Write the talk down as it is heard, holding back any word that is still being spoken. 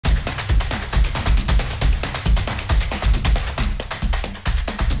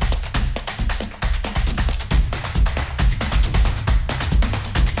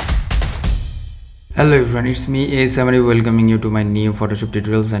Hello everyone, it's me A7 welcoming you to my new Photoshop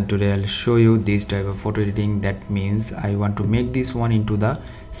tutorials, and today I'll show you this type of photo editing. That means I want to make this one into the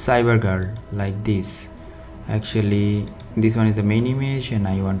cyber girl like this. Actually this one is the main image and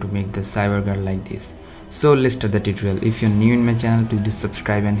I want to make the cyber girl like this. So let's start the tutorial. If you're new in my channel, please do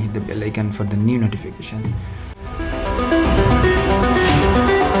subscribe and hit the bell icon for the new notifications.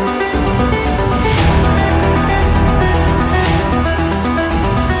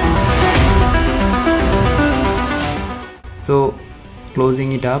 So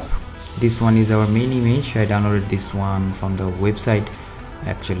closing it up, this one is our main image. I downloaded this one from the website,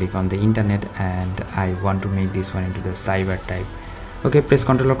 actually from the internet, and I want to make this one into the cyber type. Okay, press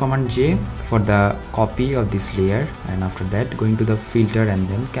Ctrl or Command J for the copy of this layer, and after that going to the filter and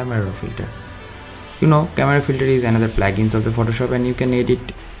then camera raw filter. You know, camera filter is another plugins of the Photoshop and you can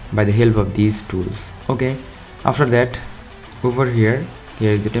edit by the help of these tools. Okay, after that over here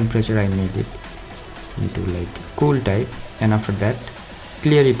is the temperature. I made it into like cool type, and after that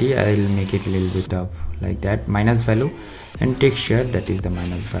clarity I'll make it a little bit of like that minus value, and texture, that is the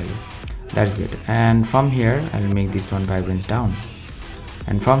minus value. That's good. And from here I'll make this one vibrance down,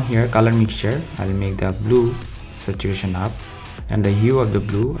 and from here color mixture I'll make the blue saturation up, and the hue of the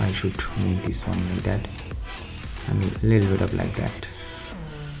blue I should make this one like that and a little bit up like that.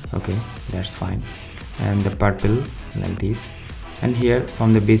 Okay, that's fine. And the purple like this, and here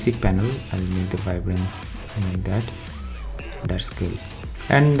from the basic panel I'll make the vibrance like that. That's good.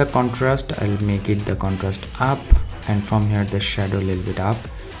 And the contrast, I'll make it the contrast up, and from here the shadow a little bit up,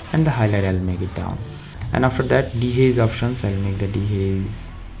 and the highlight I'll make it down. And after that dehaze options, I'll make the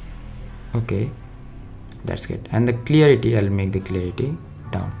dehaze. Okay, that's good. And the clarity, I'll make the clarity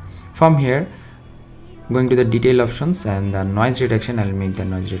down. From here going to the detail options, and the noise reduction, I'll make the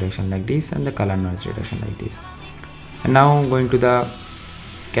noise reduction like this, and the color noise reduction like this. And now going to the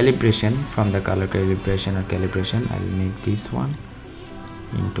calibration, from the color calibration or calibration, I'll make this one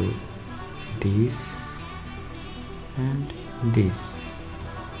into this and this.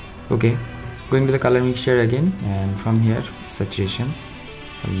 Okay, going to the color mixture again, and from here saturation,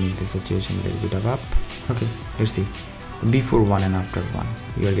 I'll make the saturation a little bit of up. Okay, let's see the before one and after one.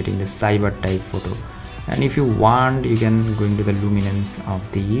 You are getting the cyber type photo. And if you want, you can go into the luminance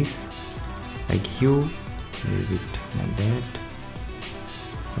of these, like hue a little bit like that.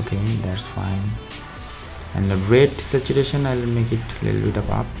 Okay, that's fine. And the red saturation, I'll make it a little bit of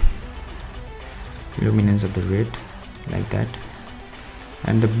up, luminance of the red like that.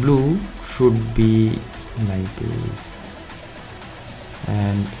 And the blue should be like this,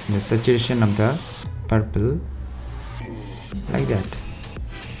 and the saturation of the purple like that,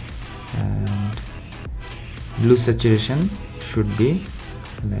 and blue saturation should be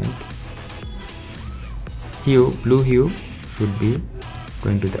like hue, blue hue should be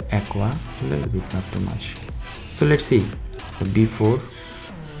going to the aqua a little bit, not too much. So let's see the before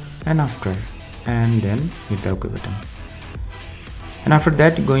and after, and then hit the OK button. And after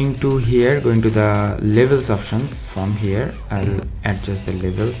that going to here, going to the levels options, from here I'll adjust the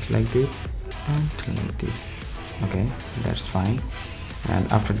levels like this and like this. Okay, that's fine.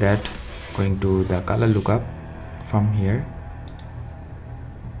 And after that going to the color lookup, from here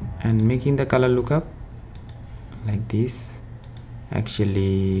and making the color lookup like this,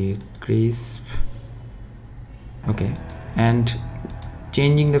 actually crisp. Okay, and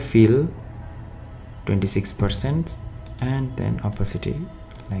changing the fill 26%, and then opacity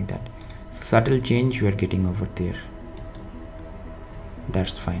like that. So subtle change you are getting over there.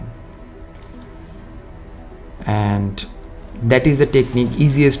 That's fine. And that is the technique,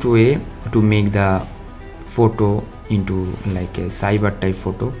 easiest way to make the photo into like a cyber type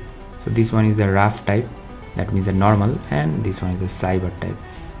photo. So this one is the rough type, that means the normal, and this one is the cyber type.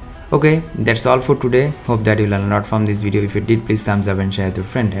 Okay, that's all for today. Hope that you learned a lot from this video. If you did, please thumbs up and share with your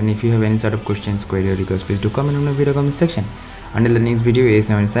friend. And if you have any sort of questions, query or requests, please do comment in the video comment section. Until the next video,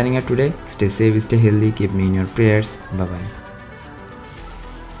 A7 signing out today. Stay safe, stay healthy, keep me in your prayers. Bye bye.